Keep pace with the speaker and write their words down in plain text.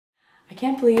I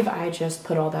can't believe I just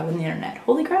put all that on the internet.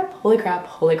 Holy crap, holy crap,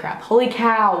 holy crap, holy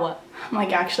cow. I'm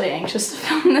like actually anxious to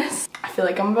film this. I feel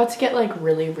like I'm about to get like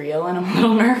really real and I'm a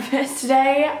little nervous.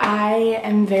 Today I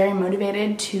am very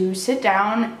motivated to sit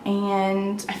down,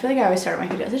 and I feel like I always start my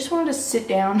videos. I just wanted to sit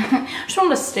down. I just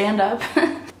wanted to stand up.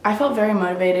 I felt very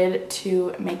motivated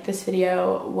to make this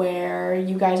video where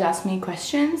you guys ask me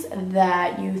questions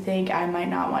that you think I might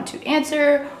not want to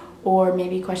answer, or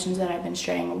maybe questions that I've been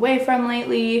straying away from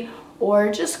lately,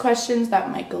 or just questions that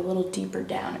might go a little deeper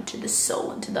down into the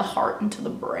soul, into the heart, into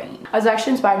the brain. I was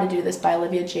actually inspired to do this by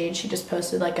Olivia Jade. She just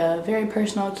posted like a very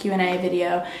personal Q&A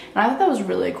video, and I thought that was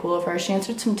really cool of her. She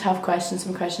answered some tough questions,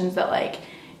 some questions that like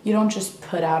you don't just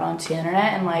put out onto the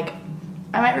internet, and like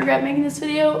I might regret making this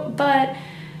video, but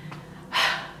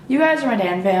you guys are my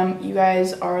Dan fam. You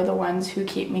guys are the ones who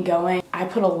keep me going. I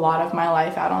put a lot of my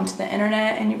life out onto the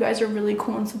internet, and you guys are really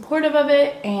cool and supportive of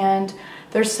it, and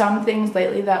there's some things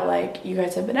lately that like you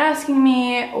guys have been asking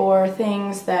me, or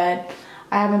things that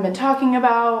I haven't been talking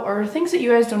about, or things that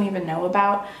you guys don't even know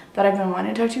about that I've been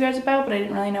wanting to talk to you guys about, but I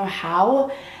didn't really know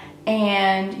how.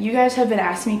 And you guys have been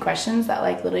asking me questions that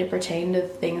like literally pertain to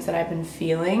things that I've been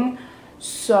feeling.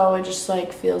 So it just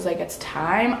like feels like it's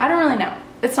time. I don't really know.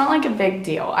 It's not like a big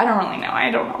deal. I don't really know.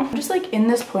 I don't know. I'm just like in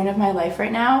this point of my life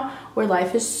right now where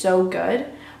life is so good,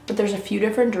 but there's a few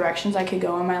different directions I could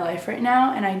go in my life right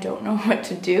now, and I don't know what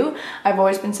to do. I've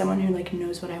always been someone who like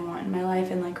knows what I want in my life,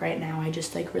 and like right now I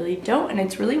just like really don't, and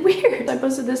it's really weird. I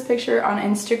posted this picture on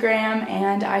Instagram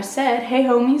and I said, hey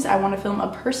homies, I want to film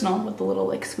a personal, with the little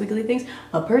like squiggly things,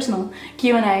 a personal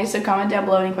Q&A, so comment down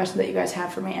below any questions that you guys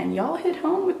have for me, and y'all hit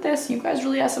home with this. You guys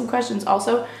really asked some questions.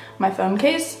 Also, my phone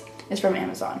case is from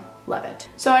Amazon. Love it.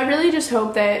 So I really just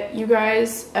hope that you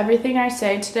guys, everything I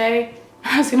say today,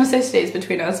 I was gonna say stays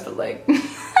between us, but like,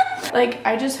 like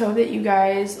I just hope that you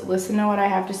guys listen to what I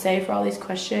have to say for all these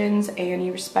questions, and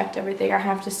you respect everything I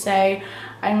have to say.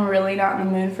 I'm really not in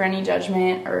the mood for any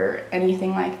judgment or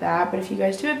anything like that, but if you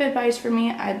guys do have advice for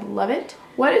me, I'd love it.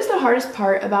 What is the hardest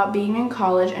part about being in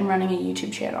college and running a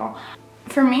YouTube channel?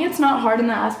 For me, it's not hard in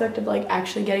the aspect of like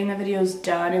actually getting the videos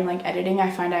done and like editing.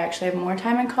 I find I actually have more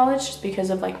time in college just because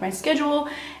of like my schedule,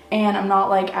 and I'm not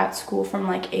like at school from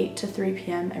like 8 to 3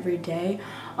 p.m. every day.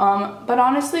 But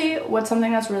honestly, what's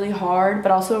something that's really hard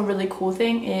but also a really cool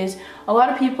thing is a lot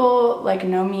of people like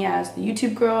know me as the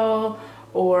YouTube girl,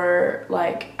 or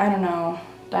like, I don't know,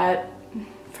 that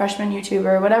freshman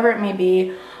YouTuber, whatever it may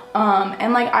be.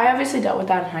 And like I obviously dealt with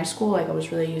that in high school. Like I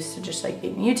was really used to just like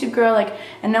being a YouTube girl, like,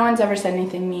 and no one's ever said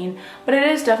anything mean, but it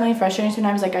is definitely frustrating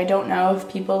sometimes. Like I don't know if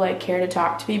people like care to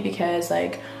talk to me because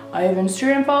like I have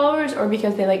Instagram followers, or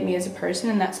because they like me as a person,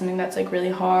 and that's something that's like really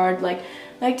hard. Like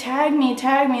tag me,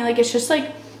 like it's just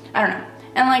like, I don't know.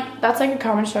 And like that's like a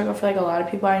common struggle for like a lot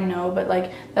of people I know, but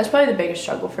like that's probably the biggest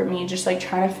struggle for me, just like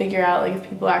trying to figure out like if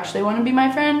people actually want to be my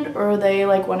friend, or they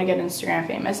like want to get Instagram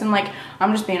famous. And like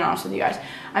I'm just being honest with you guys,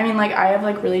 I mean like I have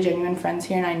like really genuine friends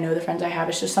here, and I know the friends I have.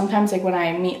 It's just sometimes like when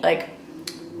I meet like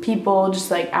people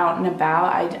just like out and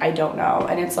about, I don't know,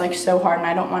 and it's like so hard, and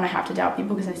I don't want to have to doubt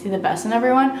people because I see the best in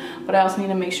everyone, but I also need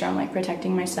to make sure I'm like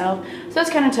protecting myself. So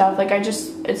that's kind of tough. Like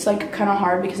it's like kind of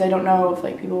hard because I don't know if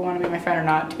like people want to be my friend or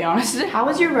not, to be honest. How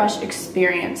was your rush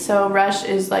experience? So rush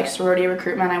is like sorority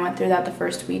recruitment. I went through that the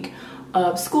first week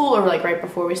of school, or like right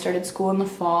before we started school in the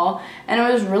fall, and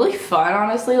it was really fun,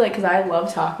 honestly, like because I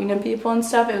love talking to people and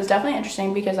stuff. It was definitely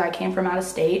interesting because I came from out of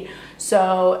state,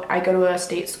 so I go to a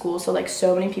state school, so like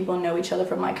so many people know each other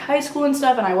from like high school and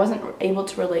stuff, and I wasn't able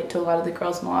to relate to a lot of the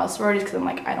girls in a lot of sororities because I'm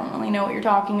like, I don't really know what you're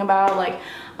talking about, like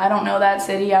I don't know that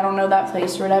city, I don't know that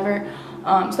place or whatever.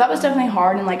 So that was definitely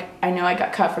hard, and like I know I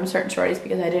got cut from certain sororities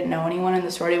because I didn't know anyone in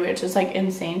the sorority, which is like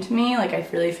insane to me. Like I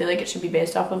really feel like it should be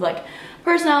based off of like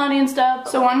personality and stuff.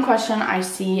 So one question I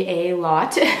see a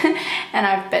lot and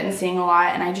I've been seeing a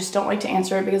lot, and I just don't like to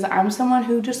answer it because I'm someone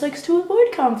who just likes to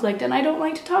avoid conflict, and I don't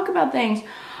like to talk about things.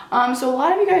 So a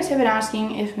lot of you guys have been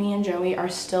asking if me and Joey are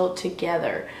still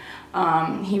together.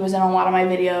 He was in a lot of my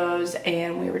videos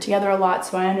and we were together a lot,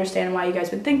 so I understand why you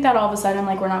guys would think that all of a sudden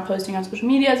like we're not posting on social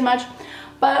media as much.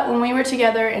 But when we were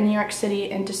together in New York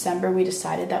City in December, we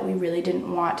decided that we really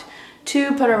didn't want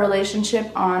to put our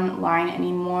relationship online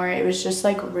anymore. It was just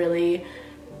like really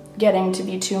getting to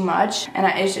be too much, and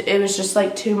it was just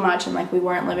like too much, and like we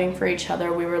weren't living for each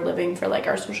other, we were living for like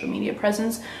our social media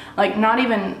presence, like not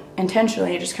even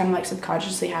intentionally, it just kind of like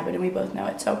subconsciously happened, and we both know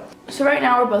it. So right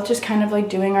now we're both just kind of like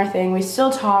doing our thing. We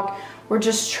still talk, we're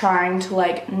just trying to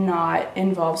like not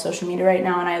involve social media right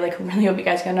now, and I like really hope you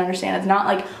guys can understand. It's not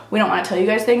like we don't want to tell you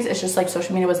guys things, it's just like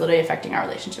social media was literally affecting our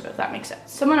relationship, if that makes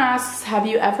sense. Someone asks, have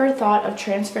you ever thought of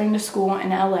transferring to school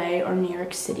in LA or New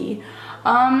York City?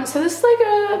 So this is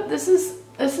like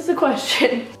this is a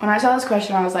question. When I saw this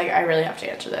question, I was like, I really have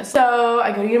to answer this. So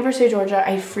I go to University of Georgia.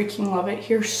 I freaking love it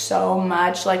here so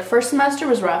much. Like first semester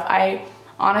was rough.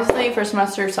 Honestly, first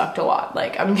semester sucked a lot.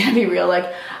 Like, I'm gonna be real,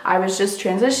 like, I was just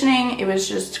transitioning. It was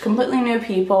just completely new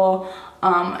people,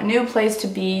 a new place to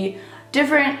be,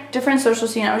 different social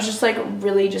scene. I was just like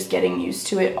really just getting used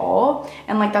to it all.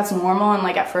 And like, that's normal. And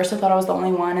like, at first I thought I was the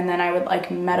only one. And then I would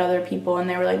like met other people and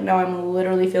they were like, no, I'm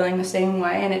literally feeling the same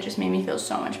way. And it just made me feel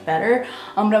so much better.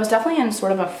 But I was definitely in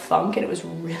sort of a funk and it was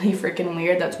really freaking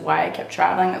weird. That's why I kept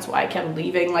traveling. That's why I kept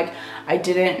leaving. Like, I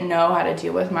didn't know how to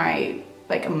deal with my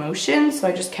like emotions, so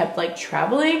I just kept like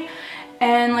traveling,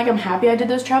 and like I'm happy I did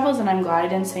those travels, and I'm glad I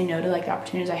didn't say no to like the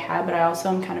opportunities I had, but I also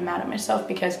am kind of mad at myself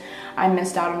because I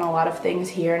missed out on a lot of things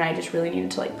here and I just really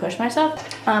needed to like push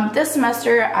myself. This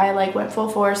semester I like went full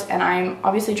force, and I'm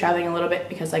obviously traveling a little bit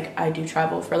because like I do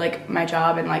travel for like my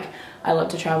job, and like I love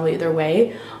to travel either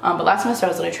way, but last semester I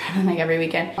was literally traveling like every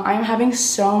weekend. I'm having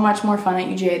so much more fun at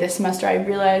UGA this semester. I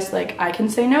realized like I can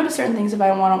say no to certain things if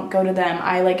I want to go to them.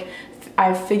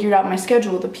 I've figured out my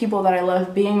schedule, the people that I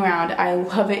love being around. I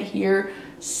love it here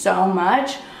so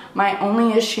much. My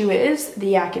only issue is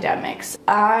the academics.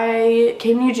 I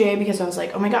came to UGA because I was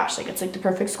like, oh my gosh, like it's like the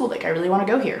perfect school, like I really want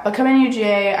to go here. But coming to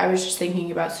UGA, I was just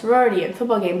thinking about sorority and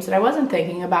football games, and I wasn't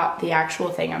thinking about the actual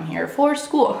thing I'm here for,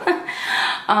 school.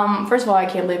 First of all, I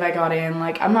can't believe I got in.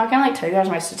 Like, I'm not gonna like tell you guys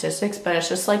my statistics, but it's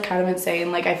just like kind of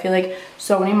insane. Like, I feel like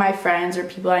so many of my friends or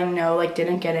people I know like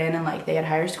didn't get in, and like they had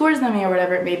higher scores than me or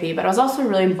whatever it may be. But I was also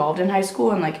really involved in high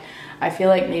school, and like I feel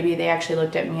like maybe they actually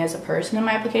looked at me as a person in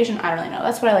my application. I don't really know.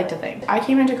 That's what I like to think. I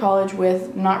came into college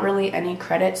with not really any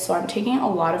credits, so I'm taking a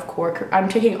lot of I'm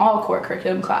taking all core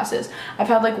curriculum classes. I've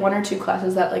had like 1 or 2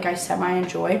 classes that like I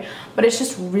semi-enjoy, but it's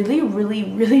just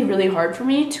really hard for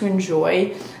me to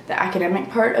enjoy the academic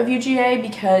part of UGA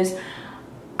because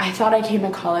I thought I came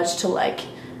to college to like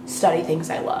study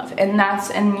things I love. And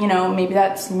you know, maybe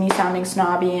that's me sounding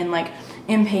snobby and like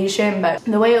impatient, but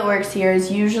the way it works here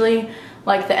is usually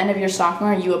like the end of your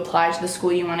sophomore, you apply to the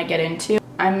school you want to get into.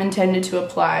 I'm intended to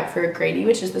apply for Grady,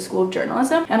 which is the School of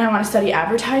Journalism, and I want to study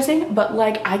advertising, but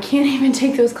like I can't even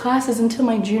take those classes until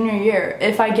my junior year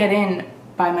if I get in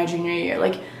by my junior year.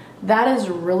 Like, that is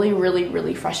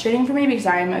really frustrating for me because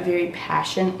I am a very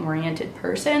passion-oriented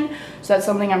person. So that's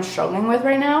something I'm struggling with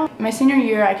right now. My senior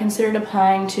year, I considered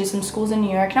applying to some schools in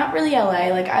New York, not really LA,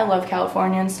 like I love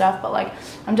California and stuff, but like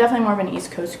I'm definitely more of an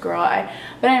East Coast girl.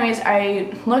 But anyways,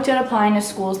 I looked at applying to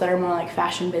schools that are more like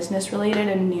fashion business related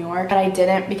in New York, but I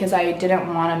didn't because I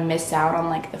didn't want to miss out on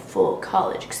like the full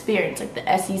college experience, like the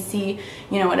SEC,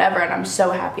 you know, whatever. And I'm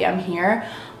so happy I'm here,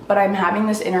 but I'm having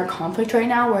this inner conflict right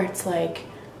now where it's like,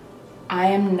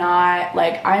 I'm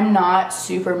not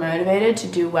super motivated to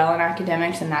do well in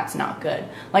academics, and that's not good.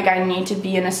 Like, I need to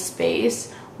be in a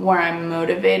space where I'm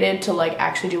motivated to like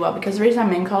actually do well, because the reason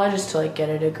I'm in college is to like get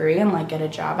a degree and like get a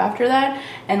job after that.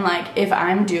 And like if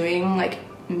I'm doing like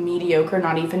mediocre,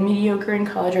 not even mediocre in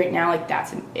college right now, like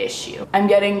that's an issue. I'm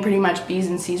getting pretty much B's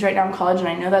and C's right now in college, and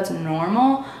I know that's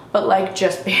normal, but like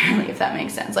just barely, if that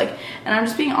makes sense. Like, and I'm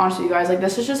just being honest with you guys, like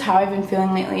this is just how I've been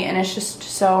feeling lately, and it's just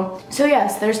so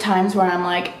yes, there's times where I'm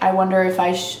like, I wonder if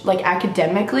I like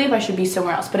academically if I should be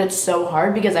somewhere else, but it's so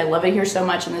hard because I love it here so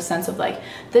much in the sense of like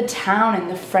the town and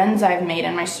the friends I've made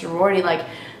and my sorority, like,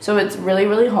 so it's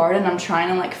really hard, and I'm trying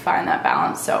to like find that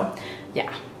balance. So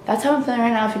yeah, that's how I'm feeling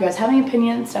right now. If you guys have any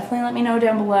opinions, definitely let me know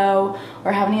down below,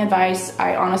 or have any advice.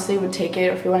 I honestly would take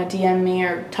it if you want to DM me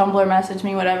or Tumblr message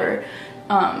me, whatever.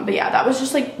 But yeah, that was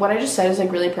just like, what I just said is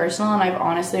like really personal, and I've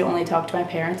honestly only talked to my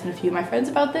parents and a few of my friends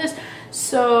about this.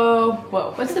 So,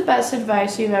 whoa, what's the best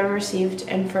advice you've ever received,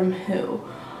 and from who?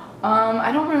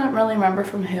 I don't really remember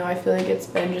from who. I feel like it's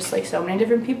been just like so many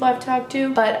different people I've talked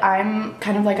to, but I'm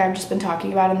kind of like I've just been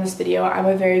talking about in this video. I'm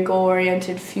a very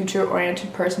goal-oriented,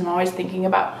 future-oriented person. I'm always thinking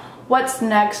about what's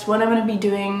next, what I'm going to be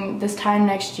doing this time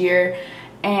next year,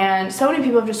 and so many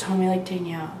people have just told me like,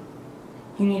 Danielle,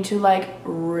 you need to like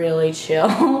really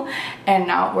chill and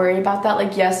not worry about that.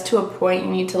 Like, yes, to a point you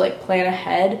need to like plan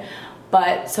ahead,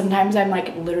 but sometimes I'm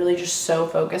like literally just so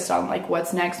focused on like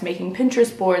what's next, making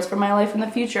Pinterest boards for my life in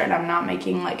the future, and I'm not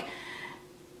making like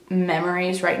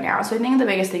memories right now. So I think the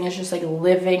biggest thing is just like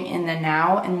living in the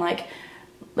now, and like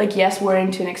yes,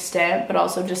 worrying to an extent, but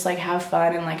also just like have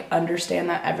fun and like understand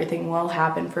that everything will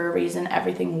happen for a reason.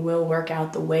 Everything will work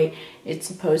out the way it's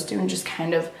supposed to, and just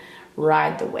kind of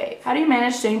ride the wave. How do you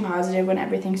manage staying positive when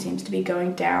everything seems to be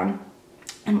going down?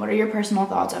 And what are your personal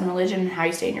thoughts on religion and how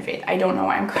you stay in your faith? I don't know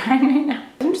why I'm crying right now.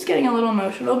 I'm just getting a little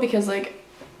emotional because like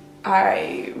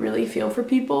I really feel for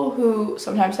people who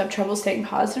sometimes have trouble staying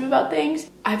positive about things.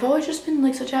 I've always just been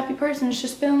like such a happy person. It's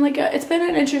just been like it's been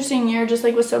an interesting year, just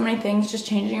like with so many things just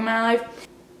changing in my life.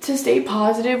 To stay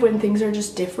positive when things are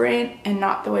just different and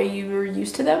not the way you were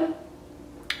used to them.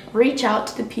 Reach out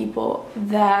to the people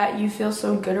that you feel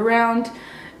so good around.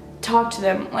 Talk to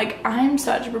them. Like, I'm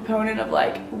such a proponent of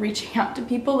like reaching out to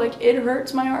people. Like, it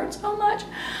hurts my heart so much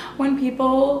when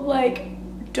people like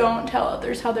don't tell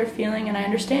others how they're feeling, and I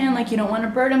understand like you don't want to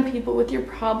burden people with your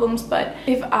problems, but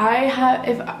if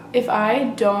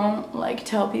I don't like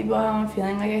tell people how I'm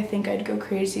feeling, like I think I'd go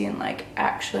crazy and like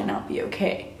actually not be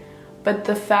okay. But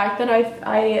the fact that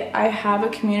I have a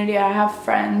community, I have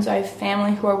friends, I have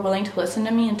family who are willing to listen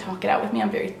to me and talk it out with me,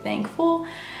 I'm very thankful.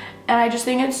 And I just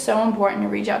think it's so important to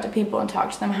reach out to people and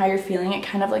talk to them how you're feeling. It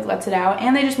kind of like lets it out,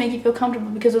 and they just make you feel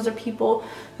comfortable because those are people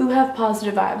who have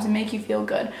positive vibes and make you feel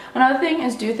good. Another thing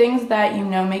is do things that you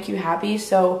know make you happy.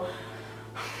 So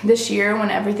this year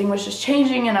when everything was just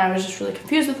changing and I was just really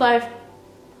confused with life,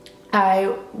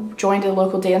 I joined a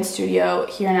local dance studio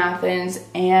here in Athens,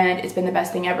 and it's been the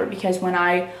best thing ever because when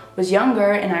I was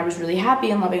younger and I was really happy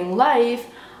and loving life,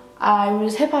 I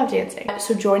was hip hop dancing.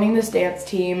 So joining this dance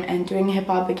team and doing hip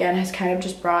hop again has kind of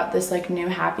just brought this like new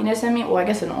happiness in me. Well, I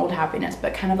guess an old happiness,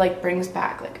 but kind of like brings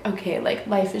back like, okay, like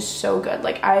life is so good.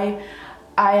 Like I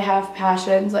have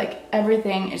passions, like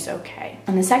everything is okay.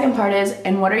 And the second part is,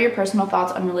 and what are your personal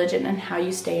thoughts on religion and how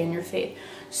you stay in your faith?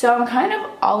 So I'm kind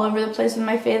of all over the place with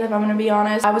my faith, if I'm gonna be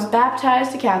honest. I was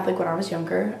baptized a Catholic when I was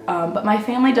younger, but my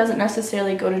family doesn't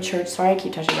necessarily go to church. Sorry, I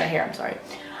keep touching my hair, I'm sorry.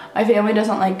 My family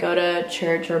doesn't like go to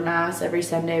church or mass every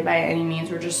Sunday by any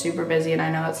means. We're just super busy, and I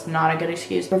know that's not a good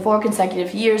excuse. For 4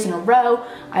 consecutive years in a row,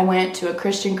 I went to a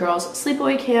Christian girls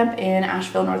sleepaway camp in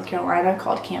Asheville, North Carolina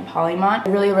called Camp Hollymont.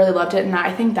 I really, really loved it, and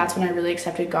I think that's when I really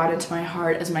accepted God into my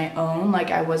heart as my own.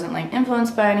 Like, I wasn't like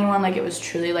influenced by anyone. Like, it was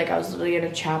truly like I was literally in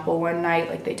a chapel one night.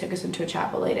 Like, they took us into a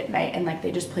chapel late at night, and like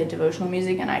they just played devotional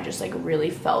music, and I just like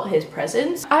really felt his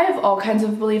presence. I have all kinds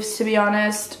of beliefs, to be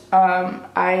honest.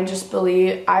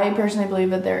 I personally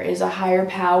believe that there is a higher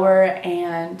power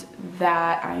and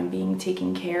that I'm being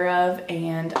taken care of,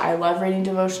 and I love reading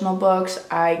devotional books.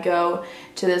 I go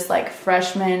to this like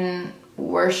freshman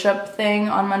worship thing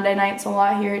on Monday nights a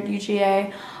lot here at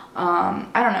UGA.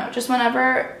 I don't know, just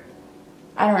whenever,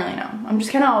 I don't really know. I'm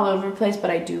just kind of all over the place,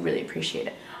 but I do really appreciate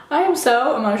it. I am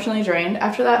so emotionally drained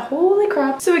after that, holy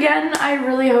crap. So again, I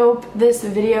really hope this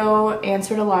video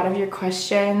answered a lot of your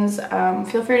questions.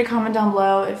 Feel free to comment down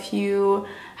below if you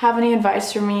have any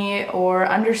advice for me or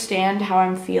understand how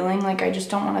I'm feeling. Like, I just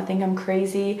don't want to think I'm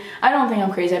crazy. I don't think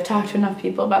I'm crazy. I've talked to enough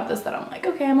people about this that I'm like,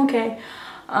 okay, I'm okay.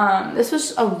 This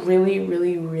was a really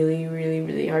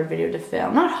hard video to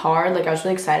film. Not hard, like I was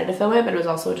really excited to film it, but it was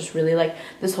also just really like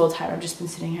this whole time I've just been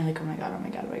sitting here like, oh my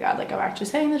god, like I'm actually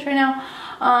saying this right now.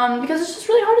 Because it's just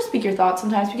really hard to speak your thoughts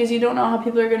sometimes because you don't know how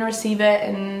people are going to receive it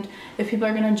and if people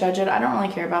are going to judge it. I don't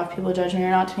really care about if people judge me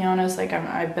or not, to be honest. Like,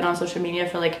 I've been on social media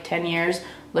for like 10 years,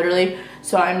 literally,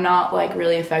 so I'm not like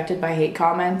really affected by hate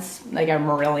comments. Like,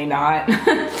 I'm really not.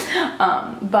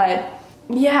 But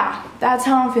yeah, that's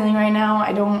how I'm feeling right now.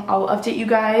 I'll update you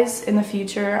guys in the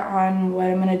future on what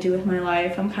I'm gonna do with my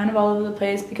life. I'm kind of all over the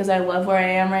place because I love where I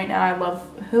am right now. I love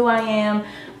who I am,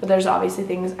 but there's obviously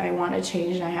things I want to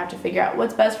change, and I have to figure out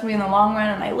what's best for me in the long run,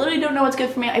 and I literally don't know what's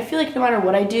good for me. I feel like no matter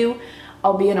what I do,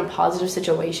 I'll be in a positive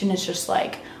situation. It's just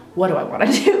like, what do I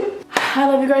want to do? I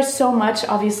love you guys so much.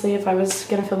 Obviously, if I was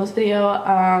gonna film this video,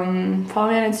 follow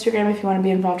me on Instagram if you want to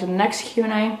be involved in the next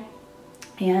Q&A.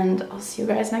 And I'll see you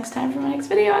guys next time for my next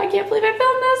video. I can't believe I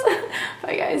filmed this.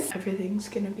 Bye guys. Everything's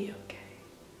gonna be okay.